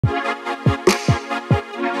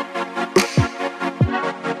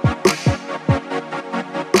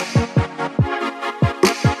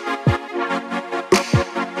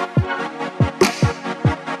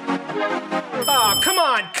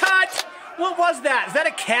was that? Is that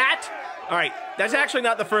a cat? All right, that's actually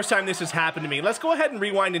not the first time this has happened to me. Let's go ahead and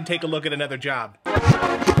rewind and take a look at another job.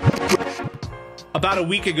 About a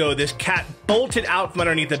week ago, this cat bolted out from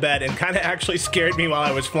underneath the bed and kind of actually scared me while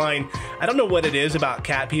I was flying. I don't know what it is about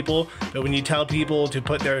cat people, but when you tell people to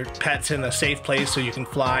put their pets in a safe place so you can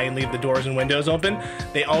fly and leave the doors and windows open,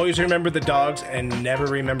 they always remember the dogs and never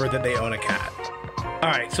remember that they own a cat. All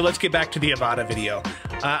right, so let's get back to the Avata video.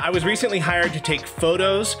 I was recently hired to take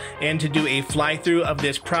photos and to do a fly-through of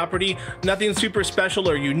this property. Nothing super special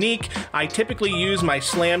or unique. I typically use my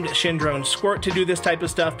Slammed Shendrone Squirt to do this type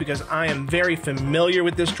of stuff because I am very familiar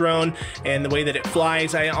with this drone and the way that it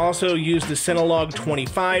flies. I also use the Cinewhoop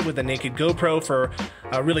 25 with a naked GoPro for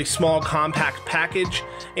a really small compact package.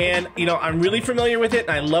 And you know, I'm really familiar with it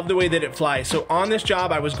and I love the way that it flies. So on this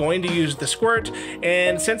job, I was going to use the Squirt,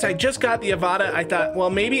 and since I just got the Avata, I thought,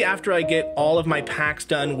 well, maybe after I get all of my packs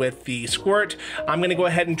done with the Squirt, I'm gonna go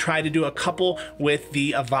ahead and try to do a couple with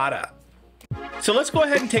the Avata. So let's go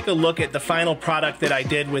ahead and take a look at the final product that I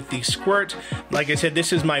did with the Squirt. Like I said,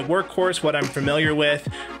 this is my workhorse, what I'm familiar with.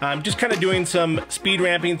 I'm just kind of doing some speed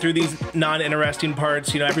ramping through these non-interesting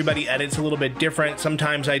parts. You know, everybody edits a little bit different.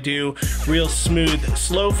 Sometimes I do real smooth,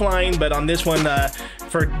 slow flying, but on this one,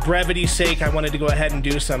 for brevity's sake, I wanted to go ahead and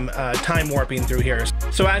do some time warping through here.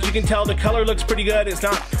 So as you can tell, the color looks pretty good. It's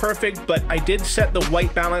not perfect, but I did set the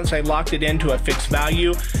white balance. I locked it into a fixed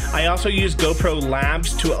value. I also used GoPro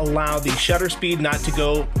Labs to allow the shutter speed not to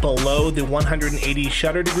go below the 180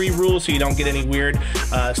 shutter degree rule, so you don't get any weird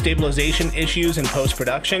stabilization issues in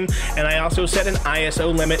post-production. And I also set an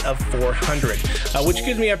ISO limit of 400, which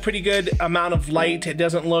gives me a pretty good amount of light. It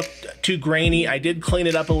doesn't look too grainy. I did clean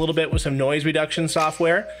it up a little bit with some noise reduction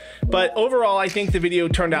software, but overall I think the video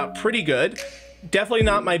turned out pretty good. Definitely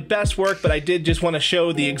not my best work, but I did just want to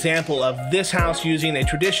show the example of this house using a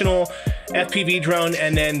traditional FPV drone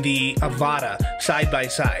and then the Avata side by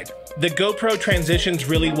side. The GoPro transitions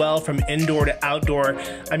really well from indoor to outdoor.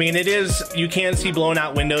 I mean, you can see blown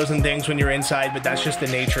out windows and things when you're inside, but that's just the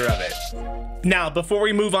nature of it. Now, before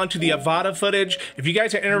we move on to the Avata footage, if you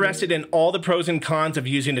guys are interested in all the pros and cons of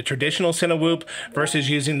using the traditional Cinewhoop versus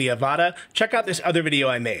using the Avata, check out this other video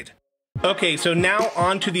I made. Okay, so now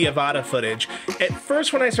on to the Avata footage. At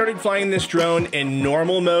first, when I started flying this drone in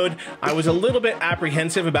normal mode, I was a little bit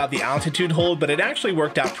apprehensive about the altitude hold, but it actually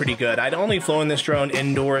worked out pretty good. I'd only flown this drone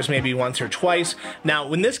indoors maybe once or twice. Now,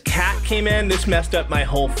 when this cat came in, this messed up my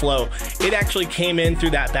whole flow. It actually came in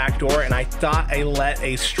through that back door, and I thought I let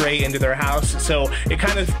a stray into their house, so it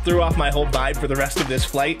kind of threw off my whole vibe for the rest of this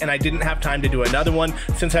flight, and I didn't have time to do another one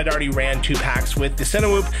since I'd already ran 2 packs with the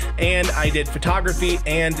Cinewhoop, and I did photography,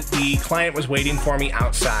 and the client was waiting for me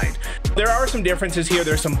outside. There are some differences here.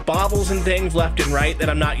 There's some bobbles and things left and right that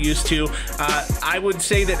I'm not used to. I would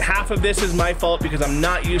say that half of this is my fault because I'm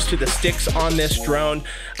not used to the sticks on this drone.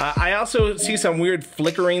 I also see some weird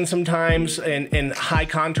flickering sometimes in high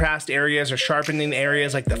contrast areas or sharpening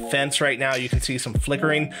areas like the fence right now. You can see some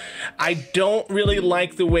flickering. I don't really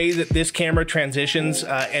like the way that this camera transitions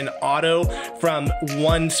in auto from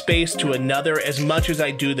one space to another as much as I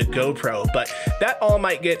do the GoPro, but that all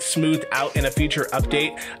might get smoothed out in a future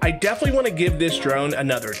update. I definitely want to give this drone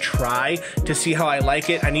another try to see how I like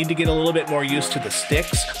it. I need to get a little bit more used to the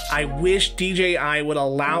sticks. I wish DJI would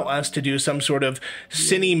allow us to do some sort of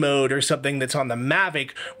cine mode or something that's on the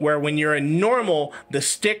Mavic where when you're in normal, the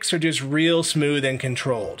sticks are just real smooth and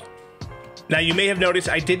controlled. Now, you may have noticed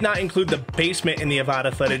I did not include the basement in the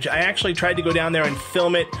Avata footage. I actually tried to go down there and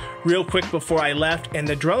film it real quick before I left, and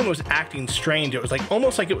the drone was acting strange. It was like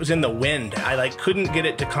almost like it was in the wind. I couldn't get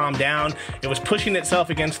it to calm down. It was pushing itself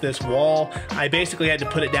against this wall. I basically had to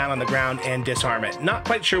put it down on the ground and disarm it. Not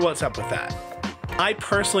quite sure what's up with that. I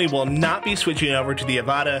personally will not be switching over to the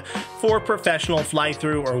Avata for professional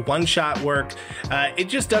fly-through or one-shot work. It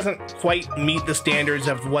just doesn't quite meet the standards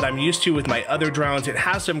of what I'm used to with my other drones. It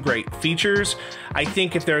has some great features. I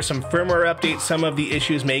think if there are some firmware updates, some of the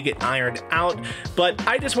issues may get ironed out, but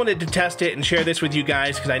I just wanted to test it and share this with you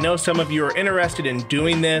guys because I know some of you are interested in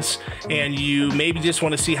doing this and you maybe just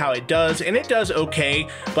want to see how it does, and it does okay,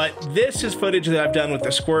 but this is footage that I've done with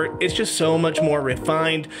the Squirt. It's just so much more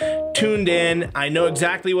refined, tuned in. I know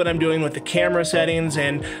exactly what I'm doing with the camera settings,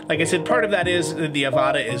 and like I said, part of that is that the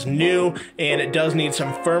Avata is new and it does need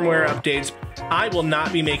some firmware updates. I will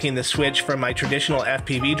not be making the switch from my traditional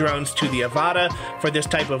FPV drones to the Avata for this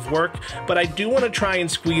type of work, but I do want to try and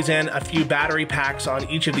squeeze in a few battery packs on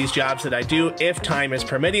each of these jobs that I do if time is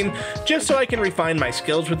permitting, just so I can refine my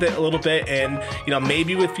skills with it a little bit, and you know,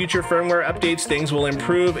 maybe with future firmware updates things will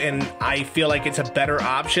improve and I feel like it's a better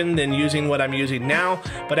option than using what I'm using now.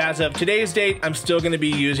 But as of today's date, I'm still going to be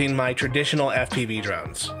using my traditional FPV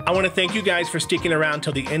drones. I want to thank you guys for sticking around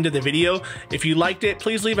till the end of the video. If you liked it,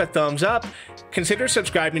 please leave a thumbs up. Consider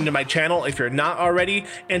subscribing to my channel if you're not already,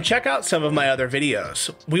 and check out some of my other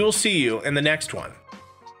videos. We will see you in the next one.